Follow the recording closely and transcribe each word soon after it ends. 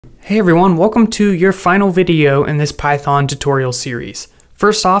Hey everyone, welcome to your final video in this Python tutorial series.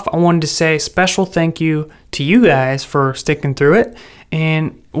 First off, I wanted to say a special thank you to you guys for sticking through it,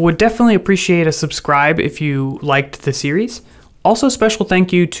 and would definitely appreciate a subscribe if you liked the series. Also, special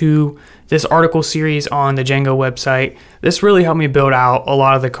thank you to this article series on the Django website. This really helped me build out a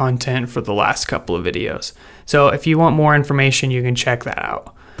lot of the content for the last couple of videos. So if you want more information, you can check that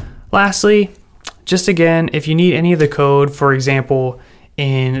out. Lastly, just again, if you need any of the code, for example,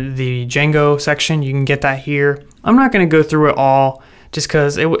 in the Django section, you can get that here. I'm not going to go through it all just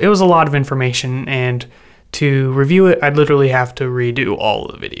because it was a lot of information, and to review it, I'd literally have to redo all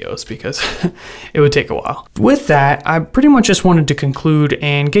of the videos because it would take a while. With that, I pretty much just wanted to conclude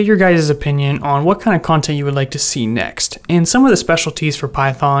and get your guys' opinion on what kind of content you would like to see next. And some of the specialties for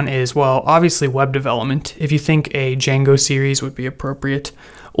Python is, well, obviously web development, if you think a Django series would be appropriate,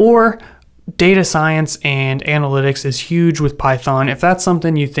 or data science and analytics is huge with Python. If that's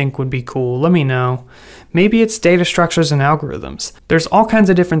something you think would be cool, let me know. Maybe it's data structures and algorithms. There's all kinds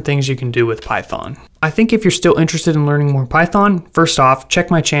of different things you can do with Python. I think if you're still interested in learning more Python, first off, check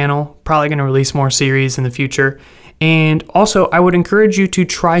my channel. Probably going to release more series in the future. And also, I would encourage you to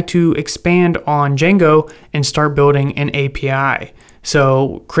try to expand on Django and start building an API.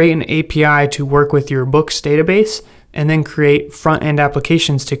 So create an API to work with your books database, and then create front-end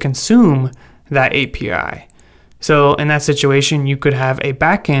applications to consume that API. So in that situation, you could have a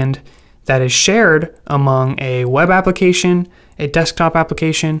backend that is shared among a web application, a desktop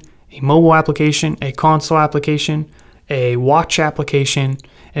application, a mobile application, a console application, a watch application,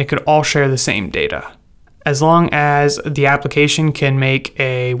 and it could all share the same data. As long as the application can make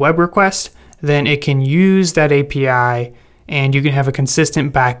a web request, then it can use that API and you can have a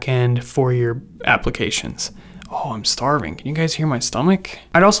consistent backend for your applications. Oh, I'm starving. Can you guys hear my stomach?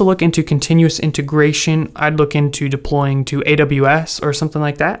 I'd also look into continuous integration. I'd look into deploying to AWS or something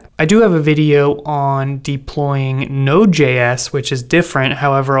like that. I do have a video on deploying Node.js, which is different.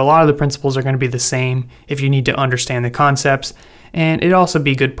 However, a lot of the principles are going to be the same if you need to understand the concepts, and it'd also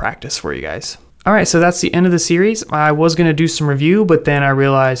be good practice for you guys. All right, so that's the end of the series. I was going to do some review, but then I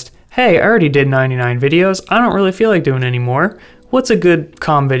realized, hey, I already did 99 videos. I don't really feel like doing any more. What's a good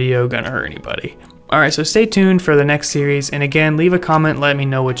calm video gonna hurt anybody? Alright, so stay tuned for the next series, and again, leave a comment, let me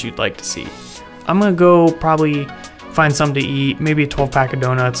know what you'd like to see. I'm gonna go probably find something to eat, maybe a 12-pack of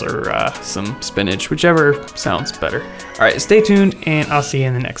donuts or some spinach, whichever sounds better. Alright, stay tuned, and I'll see you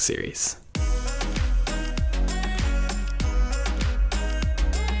in the next series.